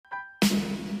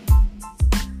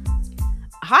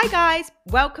Hi guys,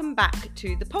 welcome back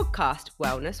to the podcast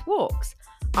Wellness Walks.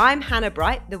 I'm Hannah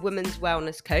Bright, the Women's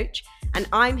Wellness Coach, and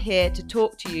I'm here to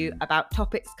talk to you about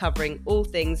topics covering all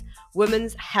things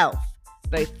women's health,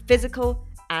 both physical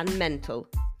and mental.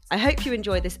 I hope you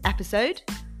enjoy this episode.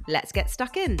 Let's get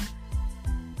stuck in.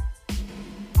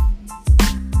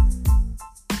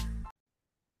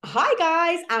 Hi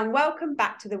guys, and welcome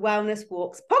back to the Wellness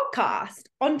Walks podcast.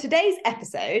 On today's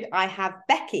episode, I have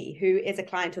Becky, who is a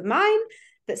client of mine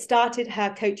that started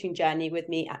her coaching journey with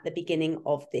me at the beginning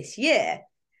of this year.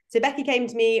 So Becky came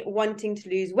to me wanting to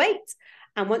lose weight,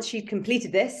 and once she'd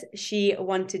completed this, she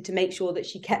wanted to make sure that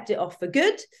she kept it off for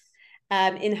good.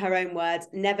 In her own words,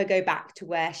 never go back to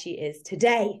where she is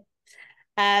today.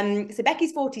 So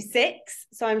Becky's 46,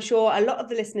 so I'm sure a lot of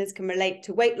the listeners can relate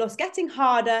to weight loss getting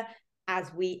harder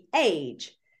as we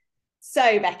age.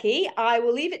 So Becky, I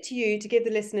will leave it to you to give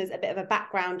the listeners a bit of a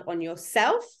background on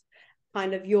yourself,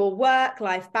 kind of your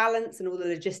work-life balance and all the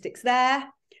logistics there,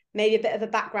 maybe a bit of a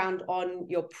background on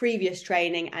your previous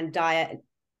training and diet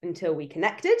until we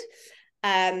connected,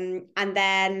 and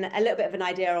then a little bit of an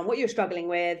idea on what you're struggling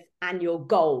with and your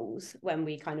goals when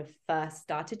we kind of first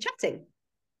started chatting.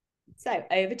 So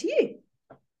over to you.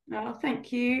 Oh,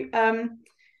 thank you. I'm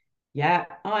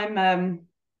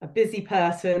a busy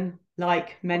person,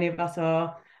 like many of us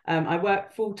are. I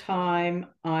work full-time.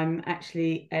 I'm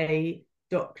actually a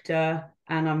doctor,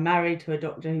 and I'm married to a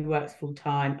doctor who works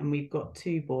full-time, and we've got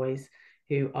two boys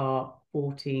who are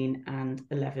 14 and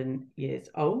 11 years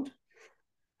old.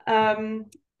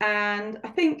 And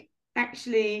I think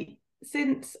actually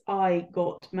since I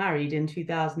got married in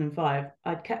 2005,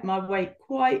 I'd kept my weight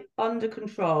quite under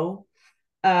control,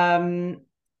 having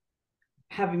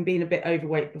been a bit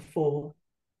overweight before.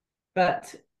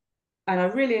 And I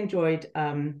really enjoyed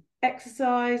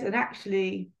exercise, and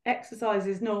actually exercise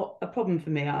is not a problem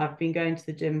for me. I've been going to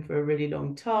the gym for a really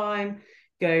long time,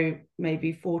 go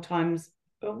maybe 4 times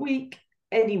a week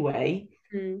anyway.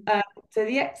 So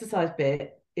the exercise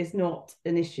bit is not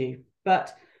an issue.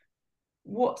 But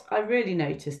what I really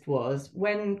noticed was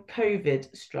when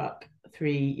COVID struck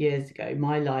 3 years ago,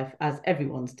 my life, as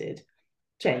everyone's did,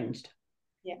 changed.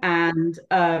 Yeah. And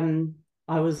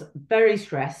I was very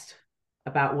stressed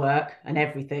about work and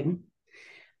everything.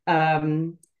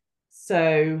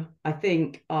 So I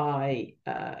think a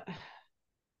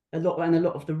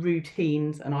lot of the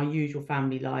routines and our usual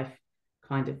family life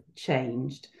kind of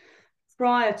changed.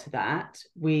 Prior to that,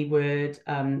 we would,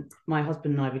 my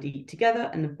husband and I would eat together,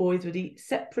 and the boys would eat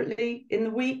separately in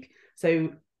the week.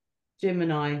 So Jim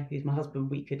and I, who's my husband,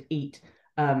 we could eat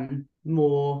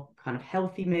more kind of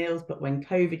healthy meals. But when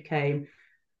COVID came,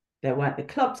 there weren't the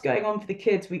clubs going on for the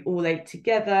kids. We all ate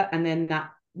together, and then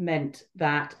that meant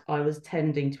that I was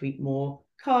tending to eat more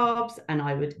carbs, and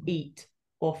I would eat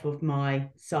off of my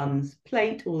son's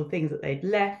plate all the things that they'd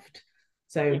left.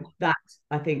 So that,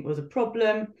 I think, was a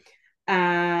problem.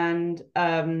 And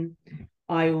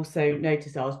I also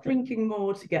noticed I was drinking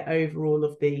more to get over all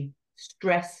of the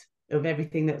stress of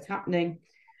everything that was happening.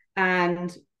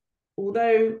 And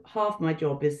although half my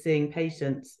job is seeing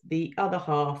patients, the other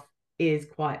half is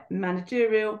quite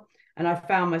managerial, and I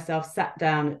found myself sat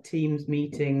down at Teams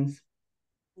meetings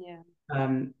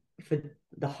for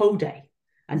the whole day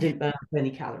and didn't burn any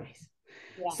calories.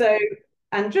 So,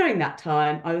 and during that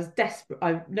time I was desperate.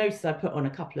 I noticed I put on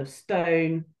a couple of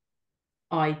stone.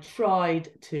 I tried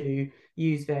to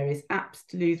use various apps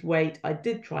to lose weight. I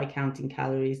did try counting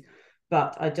calories,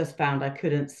 but I just found I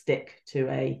couldn't stick to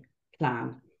a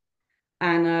plan.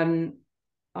 And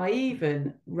I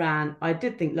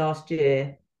did think last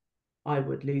year I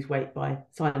would lose weight by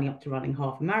signing up to running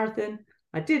half a marathon.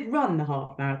 I did run the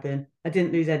half marathon. I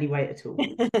didn't lose any weight at all.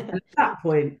 And at that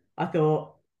point, I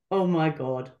thought, oh my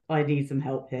God, I need some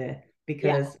help here,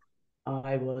 because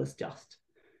I was just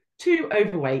too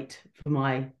overweight for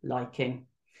my liking.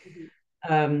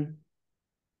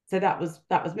 So that was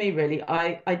me, really.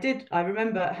 I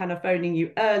remember Hannah phoning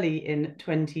you early in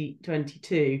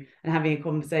 2022 and having a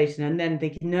conversation, and then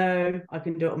thinking, no, I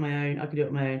can do it on my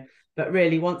own. But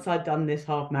really, once I'd done this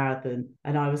half marathon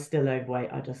and I was still overweight,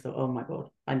 I just thought, oh my God,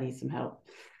 I need some help.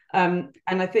 And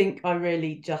I think I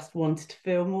really just wanted to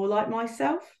feel more like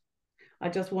myself. I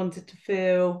just wanted to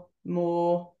feel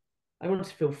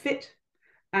fit.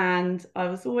 And I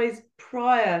was always,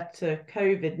 prior to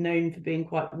COVID, known for being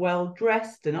quite well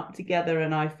dressed and up together,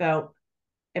 and I felt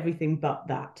everything but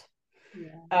that.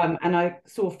 And I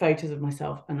saw photos of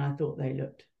myself and I thought they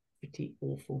looked pretty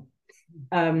awful.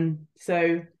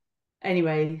 So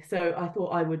anyway, so I thought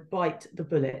I would bite the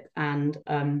bullet and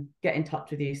get in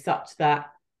touch with you, such that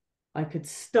I could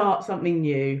start something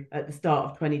new at the start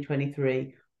of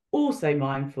 2023 also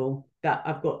mindful that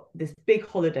I've got this big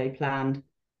holiday planned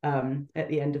at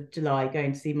the end of July,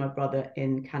 going to see my brother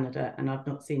in Canada, and I've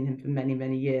not seen him for many,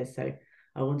 many years. So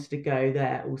I wanted to go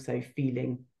there also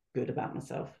feeling good about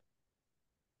myself.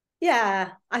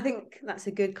 Yeah, I think that's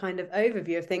a good kind of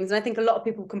overview of things. And I think a lot of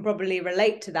people can probably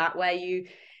relate to that, where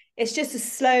it's just a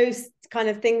slow kind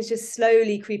of things just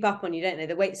slowly creep up on you, don't they?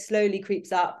 The weight slowly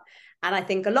creeps up. And I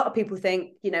think a lot of people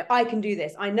think, I can do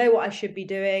this. I know what I should be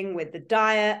doing with the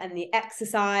diet and the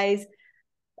exercise.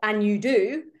 And you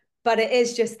do, but it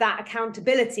is just that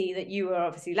accountability that you are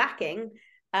obviously lacking,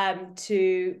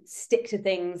 to stick to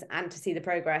things and to see the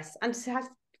progress. And to have,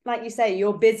 like you say,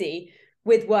 you're busy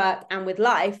with work and with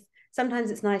life.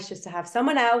 Sometimes it's nice just to have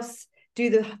someone else do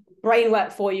the brain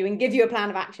work for you and give you a plan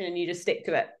of action, and you just stick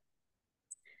to it.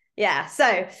 Yeah.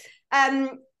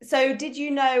 So did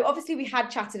you know, obviously we had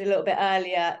chatted a little bit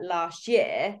earlier last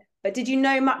year, but did you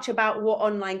know much about what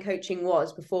online coaching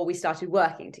was before we started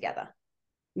working together?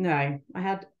 No, I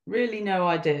had really no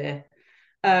idea.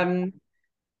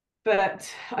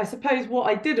 But I suppose what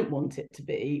I didn't want it to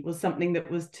be was something that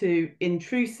was too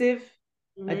intrusive.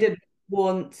 I didn't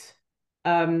want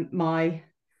my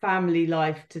family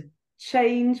life to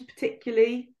change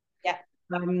particularly. Yeah.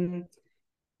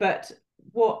 But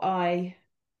what I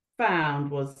found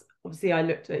was, obviously I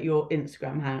looked at your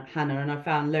Instagram, Hannah, and I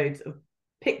found loads of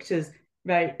pictures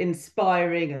very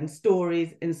inspiring and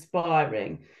stories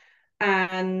inspiring.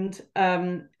 And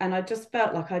I just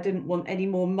felt like I didn't want any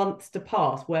more months to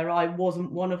pass where I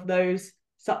wasn't one of those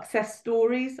success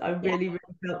stories. I really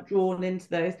felt drawn into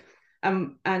those.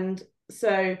 And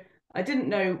so I didn't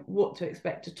know what to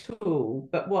expect at all.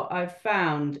 But what I've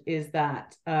found is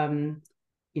that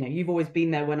you've always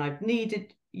been there when I've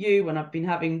needed you, when I've been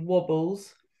having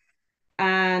wobbles.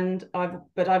 But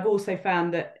I've also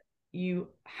found that you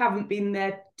haven't been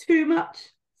there too much,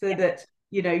 so that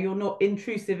you're not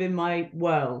intrusive in my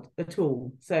world at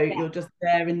all. So you're just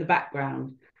there in the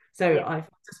background. So I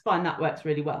just find that works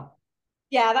really well.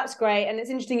 Yeah, that's great. And it's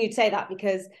interesting you'd say that,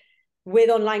 because with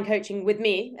online coaching, with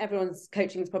me, everyone's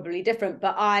coaching is probably different,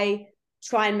 but I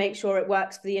try and make sure it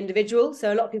works for the individual.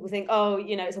 So a lot of people think, oh,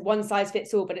 it's a one size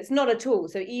fits all, but it's not at all.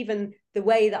 So even the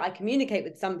way that I communicate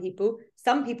with some people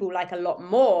like a lot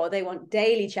more. They want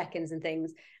daily check-ins and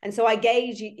things. And so I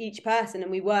gauge each person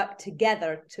and we work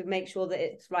together to make sure that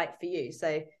it's right for you.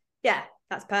 So yeah,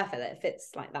 that's perfect that it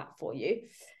fits like that for you.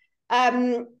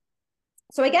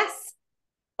 So I guess,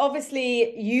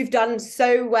 obviously you've done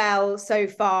so well so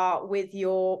far with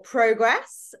your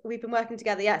progress. We've been working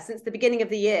together, since the beginning of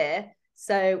the year.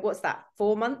 So what's that,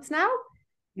 4 months now?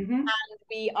 And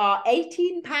we are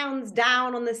 18 pounds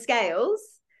down on the scales,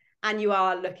 and you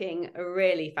are looking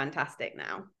really fantastic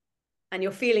now. And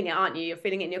you're feeling it, aren't you? You're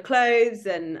feeling it in your clothes.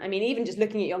 And I mean, even just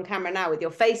looking at you on camera now with your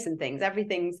face and things,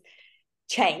 everything's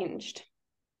changed.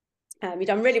 You've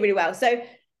done really, really well. So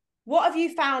what have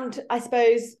you found, I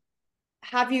suppose,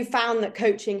 have you found that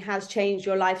coaching has changed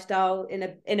your lifestyle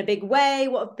in a big way?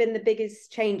 What have been the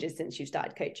biggest changes since you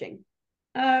started coaching?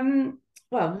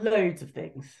 Well, loads of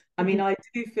things. I mean, I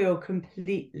do feel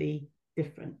completely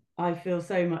different. I feel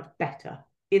so much better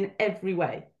in every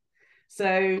way.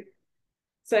 So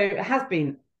it has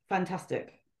been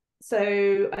fantastic.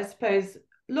 So I suppose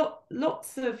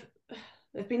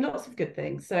there's been lots of good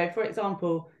things. So for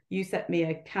example, you set me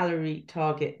a calorie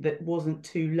target that wasn't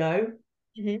too low.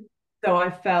 So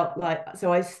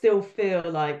I still feel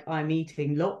like I'm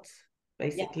eating lots,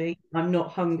 basically. I'm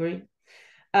not hungry.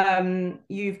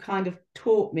 You've kind of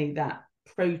taught me that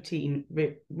protein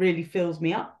really fills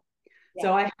me up.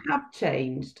 So I have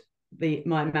changed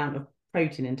my amount of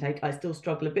protein intake. I still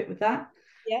struggle a bit with that.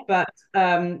 But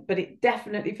it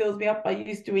definitely fills me up. I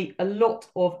used to eat a lot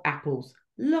of apples,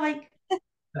 like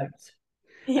loads.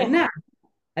 And now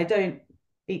I don't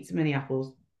eat so many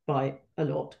apples by a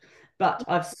lot. But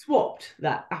I've swapped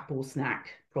that apple snack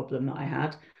problem that I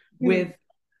had with,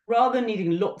 rather than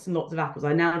needing lots and lots of apples,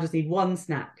 I now just need one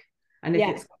snack. And if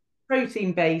it's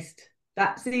protein based,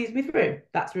 that sees me through.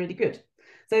 That's really good.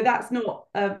 So that's not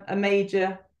a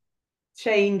major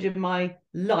change in my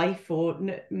life, or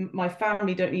my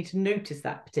family don't need to notice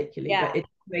that particularly, but it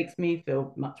makes me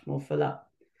feel much more full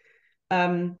up.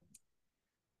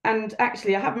 And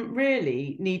actually, I haven't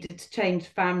really needed to change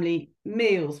family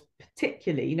meals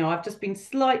particularly. I've just been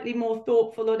slightly more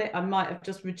thoughtful on it. I might have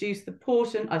just reduced the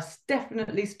portion. I've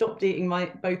definitely stopped eating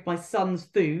both my son's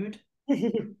food.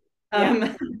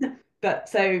 But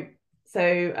so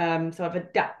I've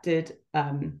adapted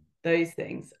those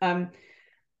things.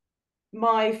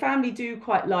 My family do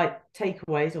quite like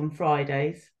takeaways on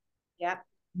Fridays.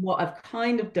 What I've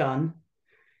kind of done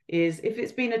is if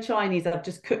it's been a Chinese, I've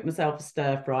just cooked myself a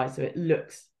stir fry so it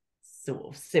looks sort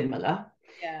of similar.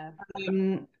 Yeah.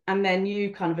 And then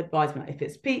you kind of advise me, if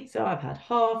it's pizza, I've had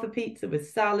half a pizza with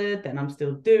salad, then I'm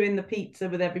still doing the pizza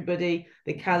with everybody.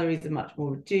 The calories are much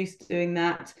more reduced doing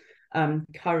that.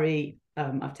 Curry,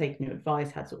 I've taken your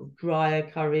advice, had sort of drier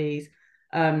curries.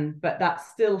 But that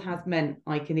still has meant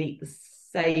I can eat the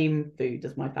same food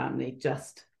as my family,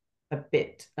 just a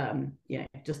bit,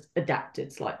 just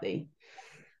adapted slightly.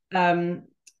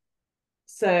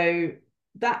 So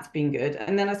that's been good.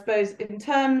 And then I suppose in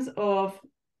terms of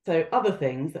other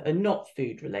things that are not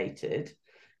food related,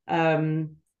 I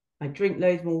drink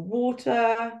loads more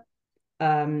water.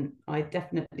 I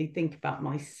definitely think about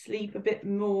my sleep a bit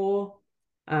more.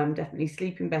 Definitely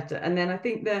sleeping better. And then I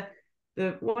think the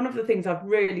one of the things I've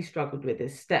really struggled with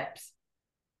is steps.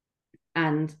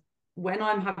 And when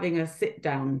I'm having a sit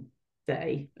down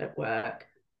day at work,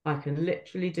 I can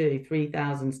literally do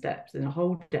 3,000 steps in a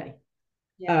whole day.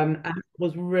 Yeah. And it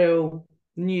was real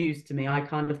news to me. I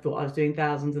kind of thought I was doing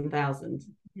thousands and thousands.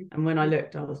 And when I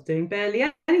looked, I was doing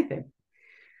barely anything.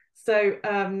 So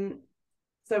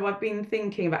I've been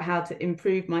thinking about how to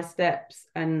improve my steps,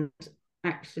 and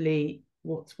actually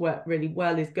what's worked really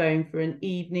well is going for an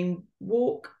evening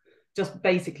walk, just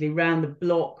basically round the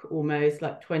block, almost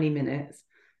like 20 minutes.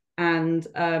 And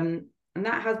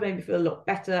that has made me feel a lot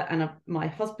better. And my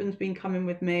husband's been coming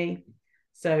with me.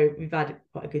 So we've had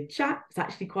quite a good chat. It's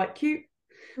actually quite cute.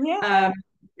 Yeah.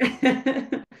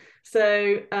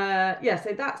 So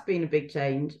that's been a big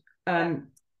change. Yeah.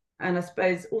 And I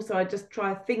suppose also I just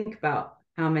try to think about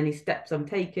how many steps I'm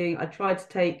taking. I try to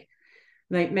take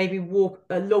maybe walk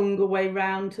a longer way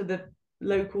round to the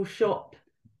local shop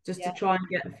just to Yeah. try and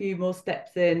get a few more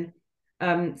steps in.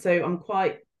 So I'm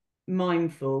quite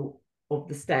mindful of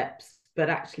the steps, but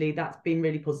actually that's been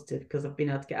really positive because I've been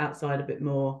able to get outside a bit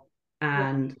more Yeah.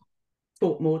 and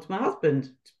talk more to my husband.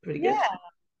 It's pretty good. Yeah.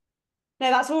 No,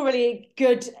 that's all really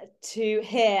good to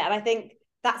hear. And I think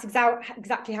that's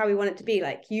exactly how we want it to be.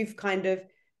 Like you've kind of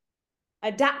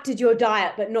adapted your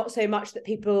diet, but not so much that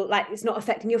people like it's not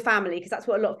affecting your family, because that's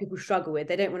what a lot of people struggle with.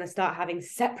 They don't want to start having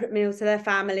separate meals to their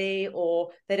family, or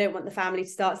they don't want the family to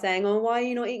start saying, oh, why are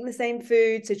you not eating the same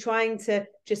food? So trying to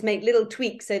just make little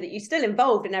tweaks so that you're still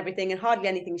involved in everything and hardly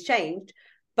anything's changed,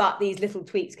 but these little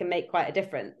tweaks can make quite a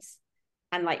difference.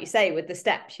 And like you say, with the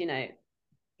steps,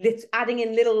 adding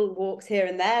in little walks here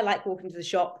and there, like walking to the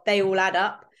shop, they all add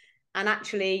up. And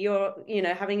actually you're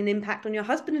having an impact on your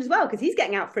husband as well, because he's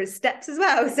getting out for his steps as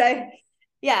well. So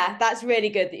yeah, that's really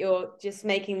good that you're just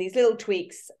making these little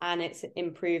tweaks and it's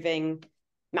improving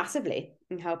massively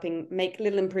and helping make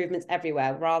little improvements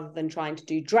everywhere, rather than trying to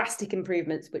do drastic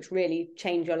improvements which really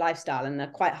change your lifestyle and are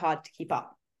quite hard to keep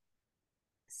up.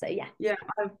 So Yeah,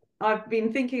 I've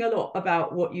been thinking a lot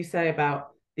about what you say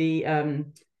about the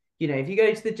if you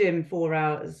go to the gym 4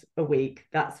 hours a week,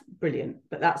 that's brilliant,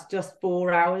 but that's just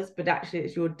 4 hours. But actually,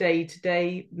 it's your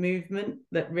day-to-day movement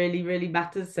that really, really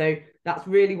matters. So that's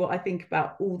really what I think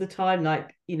about all the time.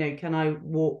 Like, can I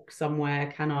walk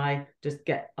somewhere? Can I just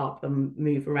get up and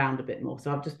move around a bit more?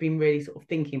 So I've just been really sort of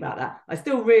thinking about that. I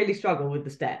still really struggle with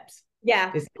the steps.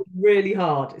 yeah. It's really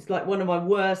hard. It's like one of my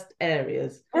worst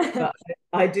areas, but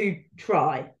I do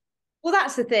try. Well,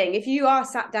 that's the thing. If you are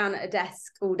sat down at a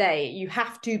desk all day, you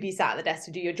have to be sat at the desk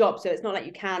to do your job. So it's not like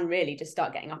you can really just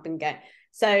start getting up and go.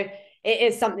 So it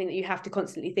is something that you have to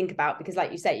constantly think about, because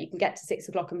like you say, you can get to 6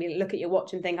 o'clock and look at your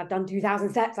watch and think, I've done 2,000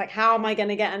 steps. Like, how am I going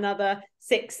to get another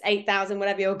 8,000,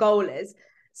 whatever your goal is?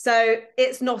 So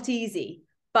it's not easy,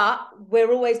 but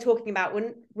we're always talking about,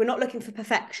 we're not looking for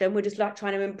perfection. We're just like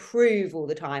trying to improve all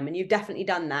the time. And you've definitely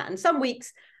done that. And some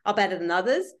weeks are better than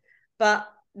others, but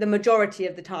the majority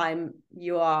of the time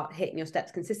you are hitting your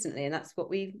steps consistently, and that's what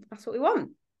we want.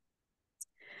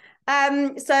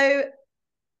 So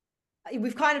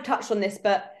we've kind of touched on this,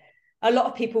 but a lot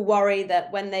of people worry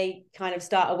that when they kind of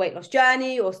start a weight loss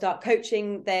journey or start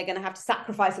coaching, they're going to have to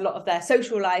sacrifice a lot of their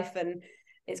social life, and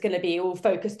it's going to be all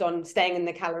focused on staying in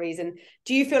the calories. And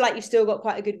do you feel like you've still got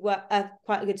quite a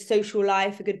good social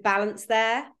life, a good balance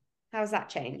there? How's that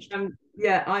changed?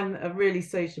 Yeah, I'm a really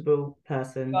sociable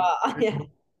person. Yeah.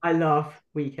 I love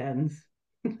weekends.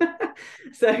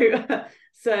 so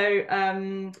so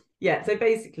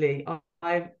basically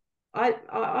I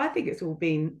think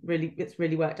it's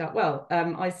really worked out well.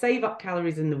 I save up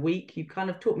calories in the week. You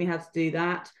kind of taught me how to do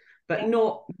that, but Yeah.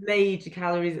 not major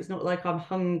calories. It's not like I'm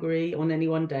hungry on any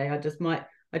one day. I just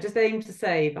aim to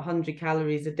save 100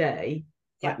 calories a day,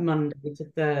 Yeah. like Monday to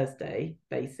Thursday,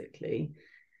 basically.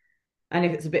 And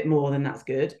if it's a bit more, then that's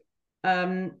good.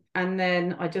 And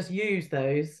then I just use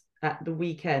those at the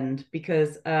weekend,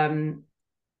 because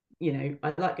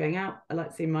I like going out. I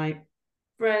like seeing my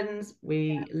friends.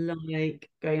 We like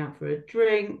going out for a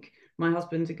drink. My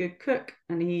husband's a good cook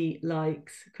and he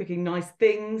likes cooking nice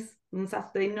things on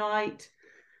Saturday night.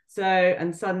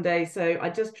 And Sunday. So I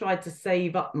just tried to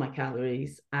save up my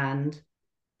calories and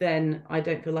then I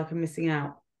don't feel like I'm missing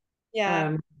out.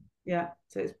 Yeah. Yeah.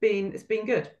 So it's been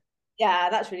good. Yeah,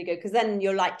 that's really good because then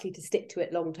you're likely to stick to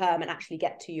it long term and actually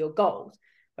get to your goals.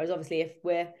 Whereas obviously if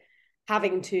we're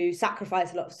having to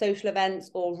sacrifice a lot of social events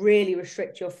or really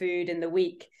restrict your food in the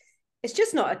week,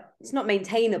 it's not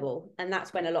maintainable. And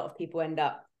that's when a lot of people end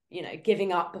up,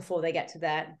 giving up before they get to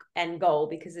their end goal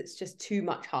because it's just too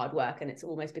much hard work and it's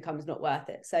almost becomes not worth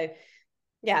it. So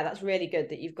yeah, that's really good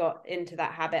that you've got into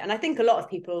that habit. And I think a lot of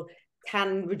people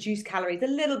can reduce calories a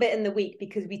little bit in the week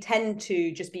because we tend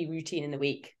to just be routine in the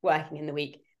week, working in the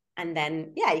week. And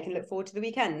then, yeah, you can look forward to the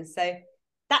weekends. So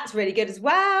that's really good as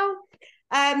well.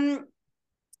 And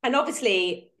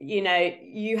obviously,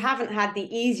 you haven't had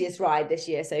the easiest ride this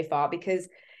year so far because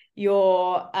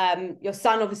your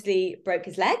son obviously broke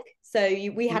his leg. So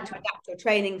we had to adapt your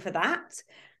training for that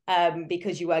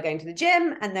because you were going to the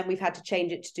gym, and then we've had to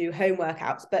change it to do home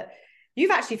workouts. But you've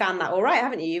actually found that all right,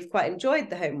 haven't you? You've quite enjoyed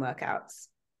the home workouts.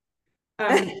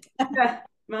 Yeah,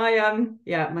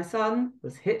 my son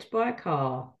was hit by a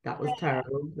car. That was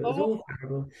terrible. It was all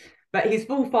terrible, but he's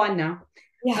full fine now.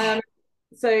 Yeah.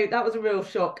 So that was a real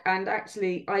shock. And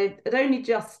actually, I had only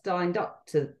just signed up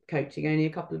to coaching only a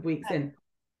couple of weeks in,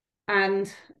 and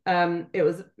it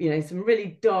was some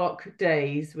really dark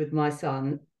days with my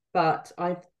son. But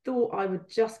I thought I would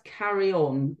just carry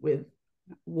on with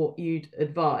what you'd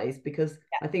advise because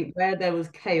I think where there was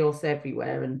chaos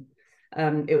everywhere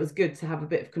and it was good to have a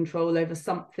bit of control over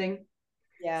something.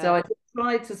 So Yeah. I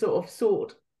tried to sort of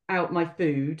sort out my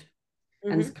food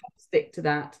and stick to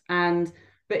that.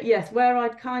 But yes, where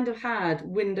I'd kind of had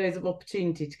windows of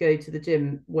opportunity to go to the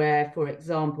gym, where, for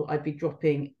example, I'd be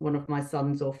dropping one of my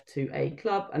sons off to a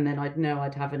club and then I'd know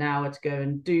I'd have an hour to go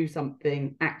and do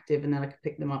something active and then I could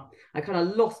pick them up. I kind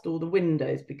of lost all the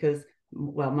windows because,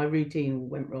 well, my routine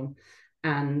went wrong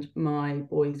and my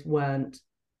boys weren't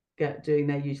doing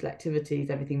their usual activities.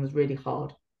 Everything was really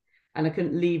hard and I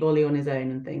couldn't leave Ollie on his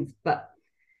own and things. But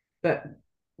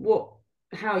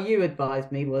how you advised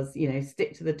me was,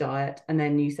 stick to the diet, and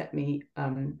then you set me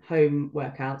home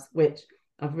workouts, which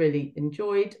I've really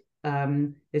enjoyed.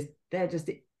 It's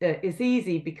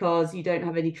easy because you don't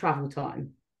have any travel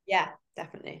time. Yeah,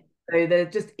 definitely. So they're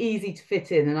just easy to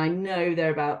fit in, and I know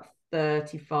they're about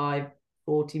 35,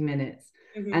 40 minutes,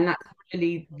 and that's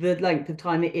really the length of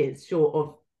time it is, short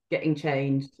of getting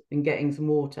changed and getting some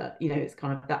water. It's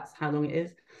kind of that's how long it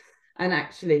is. And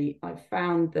actually, I've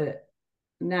found that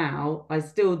now I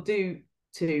still do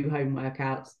 2 home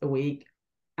workouts a week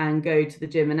and go to the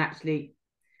gym. And actually,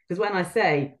 because when I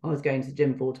say I was going to the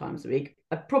gym 4 times a week,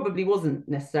 I probably wasn't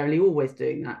necessarily always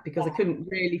doing that because I couldn't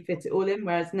really fit it all in.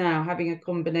 Whereas now having a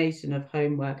combination of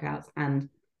home workouts and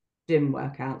gym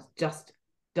workouts just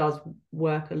does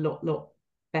work a lot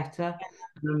better.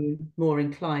 I'm more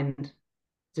inclined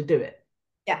to do it.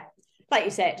 Yeah, like you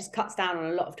say, it just cuts down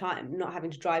on a lot of time, not having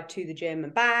to drive to the gym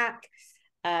and back.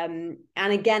 And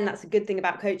again, that's a good thing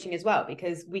about coaching as well,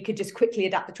 because we could just quickly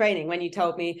adapt the training. When you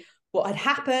told me what had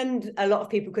happened, a lot of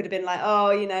people could have been like,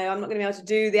 oh, I'm not going to be able to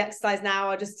do the exercise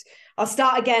now. I'll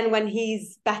start again when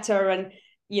he's better. And,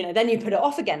 then you put it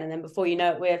off again. And then before you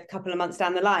know it, we're a couple of months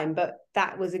down the line. But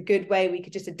that was a good way we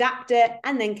could just adapt it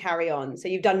and then carry on. So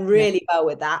you've done really well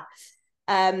with that.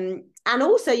 And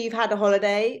also you've had a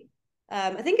holiday.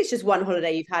 I think it's just one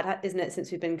holiday you've had, isn't it, since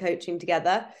we've been coaching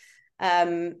together?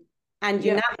 And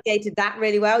you navigated that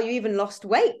really well. You even lost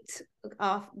weight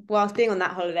whilst being on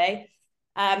that holiday.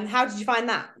 How did you find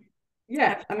that?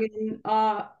 Yeah, I mean,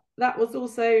 that was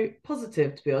also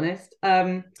positive, to be honest.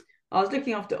 I was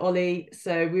looking after Ollie,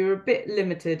 so we were a bit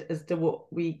limited as to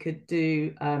what we could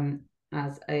do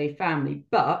as a family,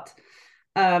 but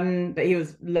he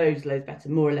was loads better,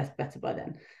 more or less better by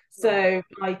then. So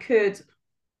I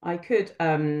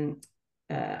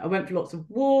went for lots of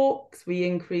walks. We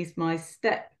increased my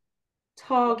step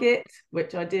target,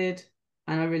 which I did,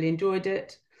 and I really enjoyed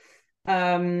it.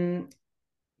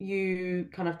 You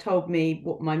kind of told me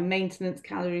what my maintenance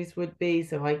calories would be,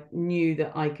 so I knew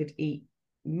that I could eat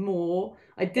more.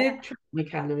 I did track my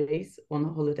calories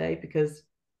on holiday because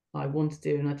I wanted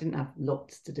to and I didn't have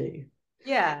lots to do.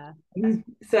 Yeah.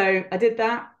 So I did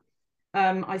that.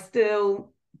 I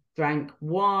still drank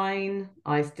wine.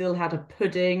 I still had a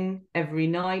pudding every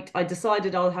night. I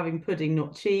decided I was having pudding,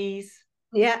 not cheese.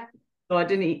 Yeah. So I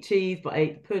didn't eat cheese, but I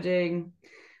ate the pudding.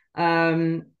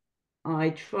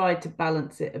 I tried to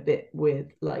balance it a bit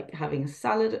with like having a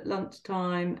salad at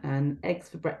lunchtime and eggs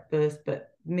for breakfast,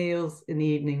 but meals in the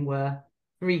evening were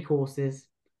 3 courses,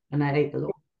 and I ate a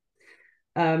lot.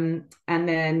 And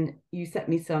then you set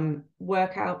me some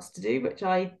workouts to do, which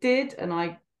I did, and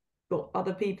I got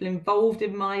other people involved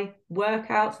in my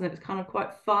workouts, and it was kind of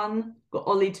quite fun. Got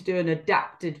Ollie to do an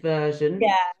adapted version.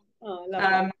 Yeah. Oh, I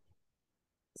love that.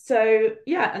 So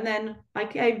yeah, and then I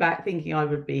came back thinking I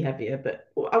would be heavier, but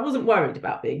I wasn't worried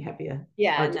about being heavier.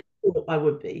 Yeah, I no, just thought I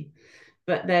would be.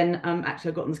 But then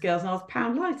actually I got on the scales and I was a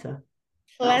pound lighter.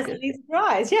 That was good. pleasantly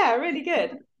surprised. Yeah, really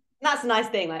good. And that's a nice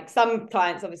thing. Like some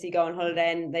clients obviously go on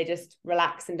holiday and they just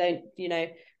relax and don't,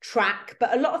 track.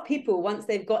 But a lot of people, once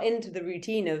they've got into the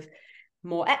routine of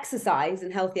more exercise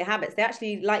and healthier habits, they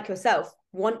actually, like yourself,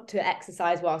 want to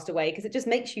exercise whilst away because it just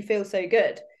makes you feel so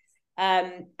good.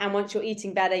 And once you're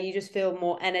eating better, you just feel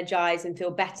more energized and feel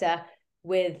better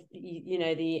with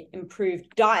the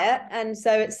improved diet. And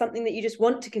so it's something that you just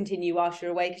want to continue whilst you're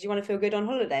away because you want to feel good on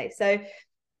holiday. So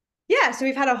yeah, so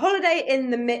we've had a holiday in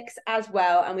the mix as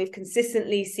well, and we've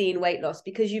consistently seen weight loss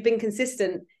because you've been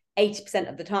consistent 80%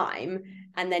 of the time,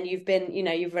 and then you've been,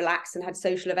 you've relaxed and had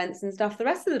social events and stuff the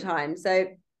rest of the time. So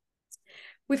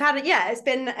we've had it, yeah, it's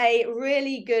been a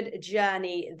really good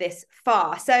journey this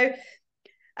far. So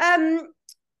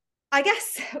I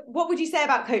guess, what would you say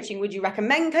about coaching? Would you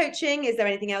recommend coaching? Is there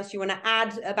anything else you want to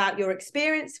add about your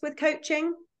experience with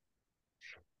coaching?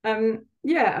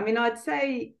 Yeah, I mean, I'd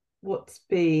say what's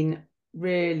been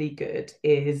really good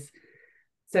is,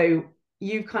 so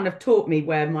you've kind of taught me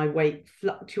where my weight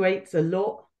fluctuates a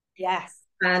lot. Yes.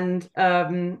 And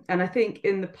I think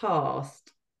in the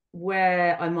past,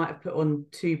 where I might have put on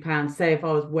 2 pounds, say if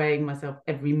I was weighing myself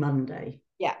every Monday,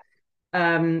 Yeah.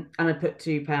 and I put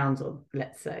 2 pounds on,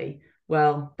 let's say,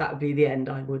 well, that would be the end.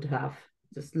 I would have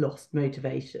just lost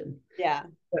motivation. Yeah.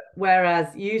 But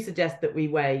whereas you suggest that we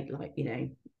weigh, like,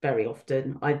 very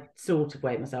often, I sort of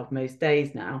weigh myself most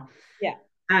days now. Yeah.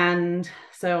 And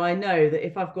so I know that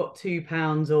if I've got 2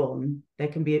 pounds on, there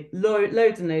can be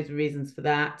loads and loads of reasons for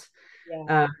that.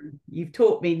 Yeah. You've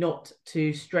taught me not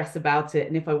to stress about it.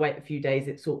 And if I wait a few days,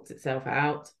 it sorts itself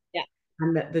out. Yeah.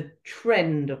 And that the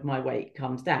trend of my weight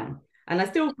comes down. And I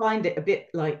still find it a bit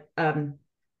like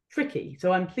tricky.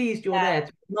 So I'm pleased you're Yeah. there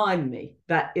to remind me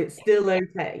that it's still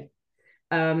okay.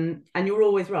 And you're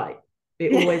always right.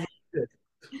 It always is good.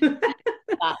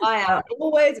 I am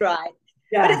always right.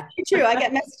 But Yeah. it's true. I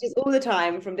get messages all the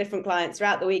time from different clients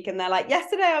throughout the week, and they're like,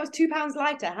 yesterday I was 2 pounds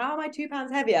lighter. How am I 2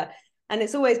 pounds heavier? And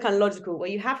it's always kind of logical. Well,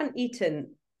 you haven't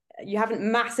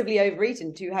massively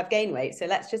overeaten to have gained weight. So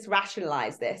let's just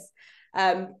rationalize this.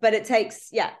 But it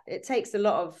takes a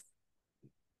lot of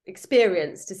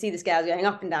experience to see the scales going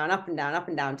up and down, up and down, up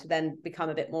and down, to then become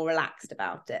a bit more relaxed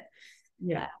about it.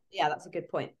 Yeah. Yeah, that's a good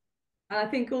point. And I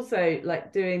think also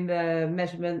like doing the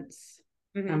measurements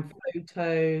and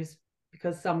photos,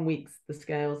 because some weeks the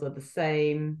scales are the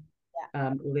same,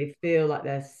 or they feel like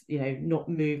they're, not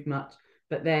moved much,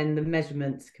 but then the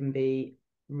measurements can be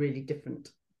really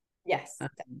different. Yes. So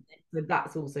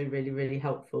that's also really, really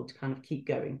helpful to kind of keep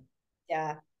going.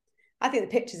 Yeah. I think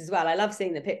the pictures as well. I love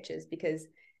seeing the pictures because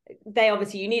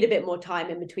you need a bit more time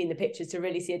in between the pictures to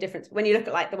really see a difference. When you look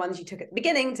at like the ones you took at the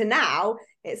beginning to now,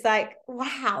 it's like,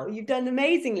 wow, you've done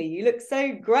amazingly. You look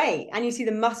so great. And you see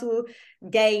the muscle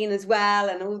gain as well,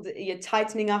 and you're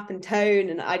tightening up and tone.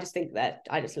 And I just think that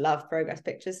I just love progress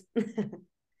pictures.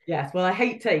 Yes, well, I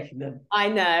hate taking them. I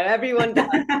know, everyone does.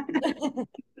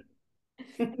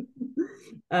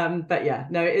 But yeah,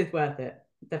 no, it is worth it.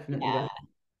 Definitely Yeah.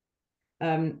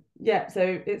 worth it. Yeah,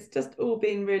 so it's just all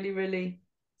been really, really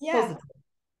Yeah. positive.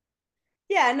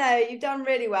 Yeah, no, you've done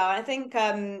really well. And I think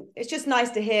it's just nice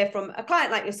to hear from a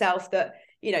client like yourself that,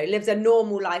 lives a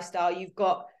normal lifestyle. You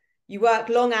work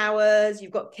long hours,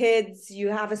 you've got kids, you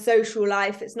have a social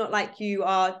life. It's not like you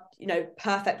are,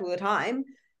 perfect all the time,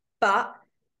 but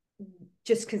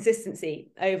just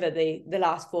consistency over the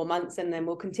last 4 months, and then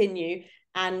we'll continue.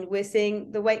 And we're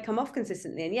seeing the weight come off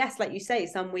consistently. And yes, like you say,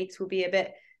 some weeks will be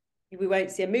we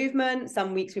won't see a movement.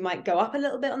 Some weeks we might go up a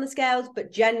little bit on the scales,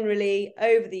 but generally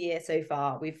over the year so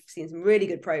far, we've seen some really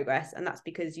good progress. And that's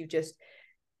because you've just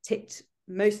ticked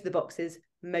most of the boxes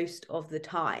most of the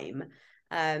time.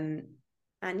 And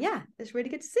yeah, it's really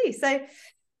good to see. So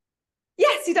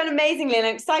yes, you've done amazingly. And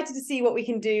I'm excited to see what we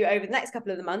can do over the next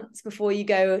couple of the months before you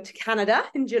go to Canada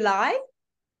in July.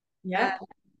 Yeah.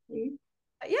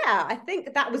 Yeah, I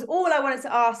think that was all I wanted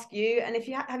to ask you. And if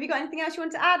you have you got anything else you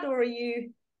want to add, or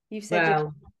you've said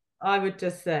Well, I would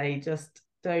just say, just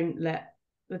don't let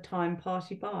the time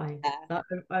pass you by.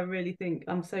 I really think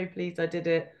I'm so pleased I did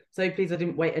it. So pleased I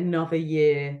didn't wait another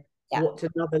year watch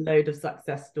another load of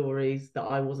success stories that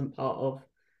I wasn't part of.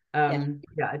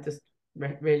 I just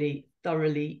really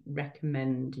thoroughly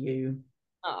recommend you.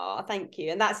 Oh, thank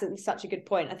you. And that's such a good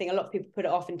point. I think a lot of people put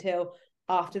it off until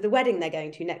after the wedding they're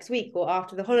going to next week, or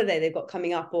after the holiday they've got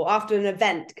coming up, or after an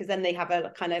event, because then they have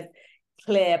a kind of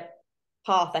clear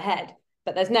path ahead.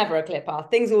 But there's never a clear path.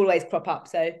 Things always crop up.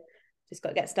 So just got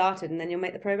to get started, and then you'll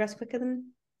make the progress quicker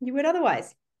than you would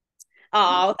otherwise.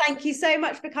 Oh, thank you so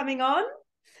much for coming on.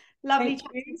 Lovely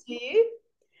chatting to you.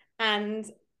 And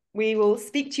we will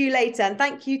speak to you later. And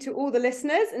thank you to all the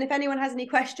listeners. And if anyone has any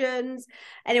questions,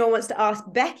 anyone wants to ask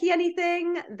Becky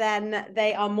anything, then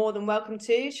they are more than welcome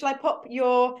to. Shall I pop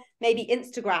your maybe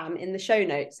Instagram in the show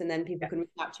notes, and then people can reach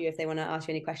out to you if they want to ask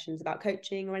you any questions about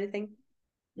coaching or anything?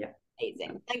 Yeah.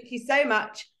 Amazing. Thank you so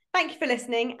much. Thank you for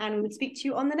listening, and we will speak to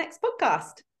you on the next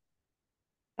podcast.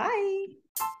 Bye.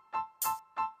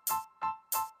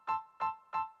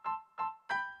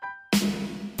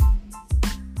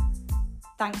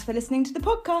 Thanks for listening to the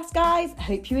podcast, guys. I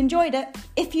hope you enjoyed it.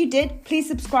 If you did, please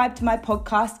subscribe to my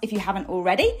podcast if you haven't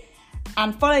already,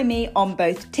 and follow me on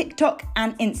both TikTok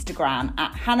and Instagram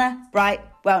at Hannah Bright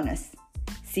Wellness.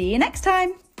 See you next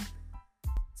time.